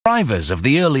Drivers of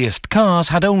the earliest cars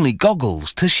had only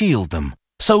goggles to shield them.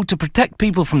 So to protect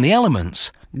people from the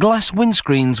elements, glass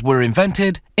windscreens were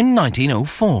invented in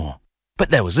 1904. But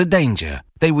there was a danger.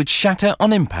 They would shatter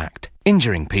on impact,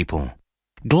 injuring people.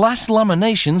 Glass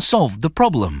lamination solved the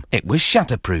problem. It was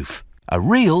shatterproof. A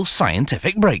real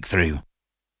scientific breakthrough.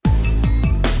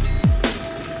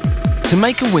 To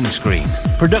make a windscreen,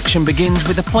 production begins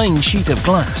with a plain sheet of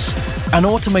glass. An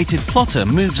automated plotter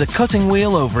moves a cutting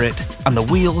wheel over it and the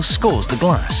wheel scores the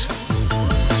glass.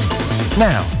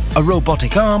 Now, a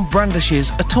robotic arm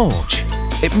brandishes a torch.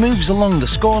 It moves along the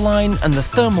scoreline and the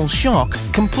thermal shock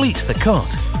completes the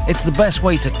cut. It's the best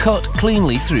way to cut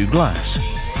cleanly through glass.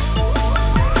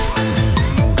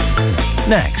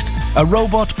 Next, a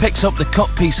robot picks up the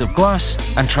cut piece of glass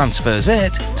and transfers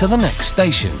it to the next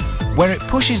station, where it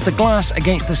pushes the glass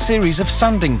against a series of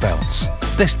sanding belts.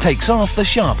 This takes off the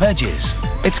sharp edges.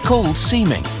 It's called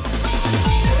seaming.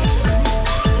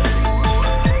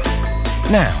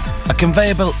 Now, a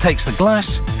conveyor belt takes the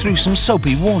glass through some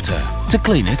soapy water to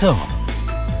clean it up.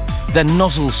 Then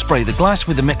nozzles spray the glass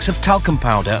with a mix of talcum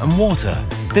powder and water.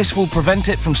 This will prevent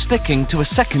it from sticking to a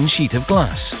second sheet of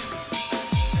glass.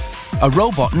 A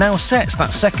robot now sets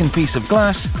that second piece of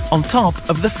glass on top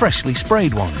of the freshly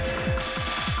sprayed one.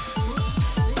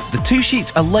 The two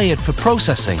sheets are layered for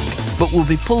processing, but will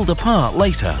be pulled apart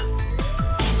later.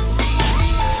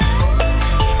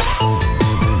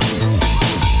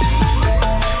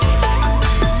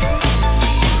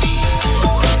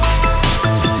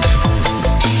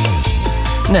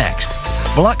 Next,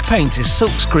 black paint is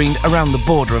silk-screened around the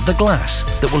border of the glass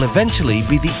that will eventually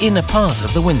be the inner part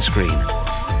of the windscreen.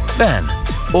 Then,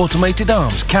 automated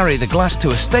arms carry the glass to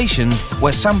a station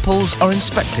where samples are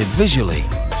inspected visually.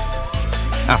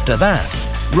 After that,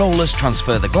 rollers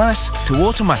transfer the glass to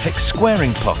automatic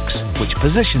squaring pucks, which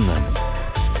position them.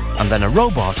 And then a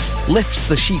robot lifts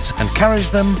the sheets and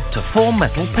carries them to 4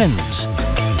 metal pins.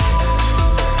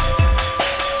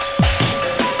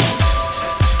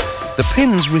 The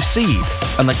pins recede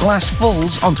and the glass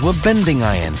falls onto a bending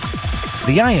iron.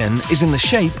 The iron is in the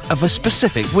shape of a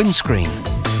specific windscreen.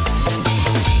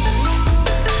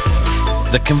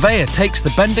 The conveyor takes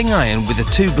the bending iron with the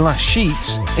 2 glass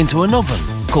sheets into an oven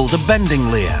called a bending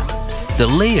layer. The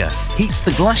layer heats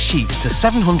the glass sheets to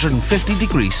 750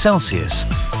 degrees Celsius,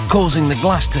 causing the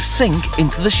glass to sink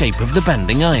into the shape of the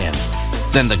bending iron.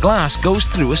 Then the glass goes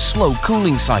through a slow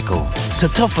cooling cycle to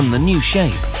toughen the new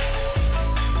shape.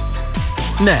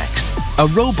 Next, a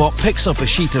robot picks up a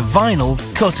sheet of vinyl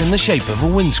cut in the shape of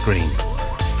a windscreen.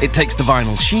 It takes the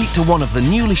vinyl sheet to one of the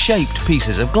newly shaped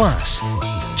pieces of glass,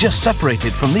 just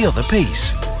separated from the other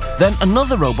piece. Then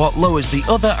another robot lowers the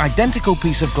other identical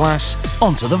piece of glass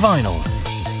onto the vinyl.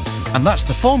 And that's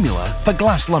the formula for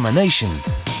glass lamination.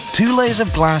 2 layers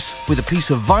of glass with a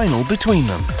piece of vinyl between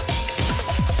them.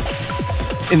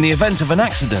 In the event of an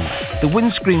accident, the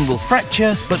windscreen will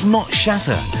fracture but not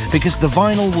shatter because the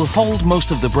vinyl will hold most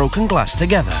of the broken glass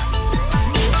together.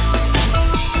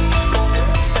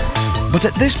 But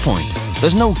at this point,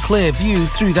 there's no clear view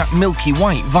through that milky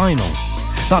white vinyl.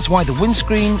 That's why the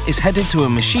windscreen is headed to a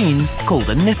machine called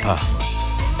a nipper.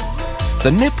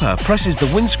 The nipper presses the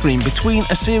windscreen between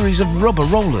a series of rubber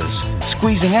rollers,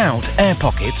 squeezing out air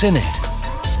pockets in it.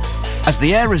 As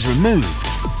the air is removed,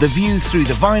 the view through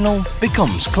the vinyl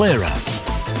becomes clearer.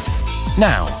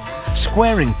 Now,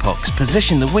 squaring pucks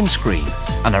position the windscreen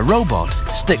and a robot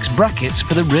sticks brackets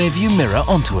for the rear-view mirror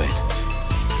onto it.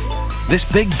 This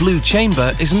big blue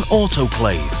chamber is an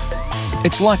autoclave.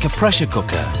 It's like a pressure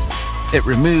cooker. It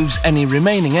removes any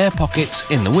remaining air pockets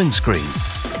in the windscreen.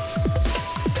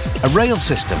 A rail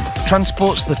system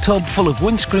transports the tub full of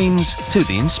windscreens to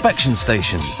the inspection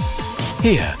station.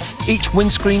 Here, each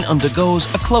windscreen undergoes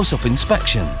a close-up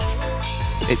inspection.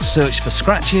 It's searched for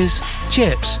scratches,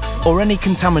 chips, or any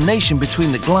contamination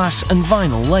between the glass and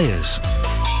vinyl layers.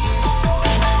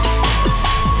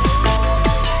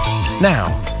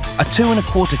 Now, a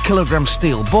 2¼ kilogram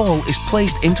steel ball is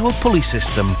placed into a pulley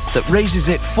system that raises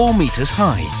it 4 meters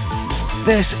high.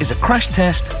 This is a crash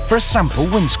test for a sample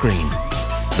windscreen.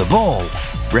 The ball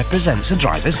represents a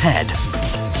driver's head.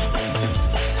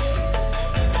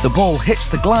 The ball hits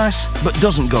the glass but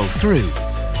doesn't go through,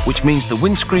 which means the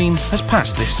windscreen has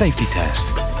passed this safety test.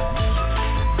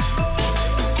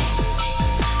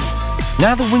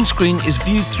 Now the windscreen is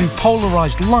viewed through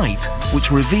polarized light,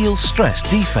 which reveals stress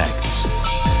defects.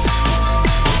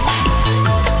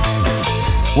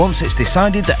 Once it's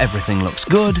decided that everything looks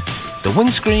good, the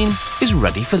windscreen is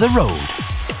ready for the road.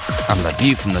 And the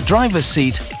view from the driver's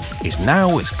seat is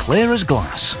now as clear as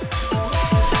glass.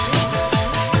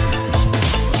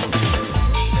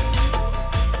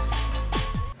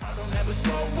 I don't ever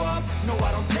slow up, no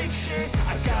I don't take shit.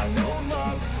 I got no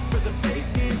love for the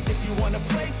fakeness. If you wanna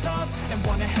play tough and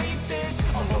wanna hate this,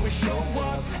 I'll always show up.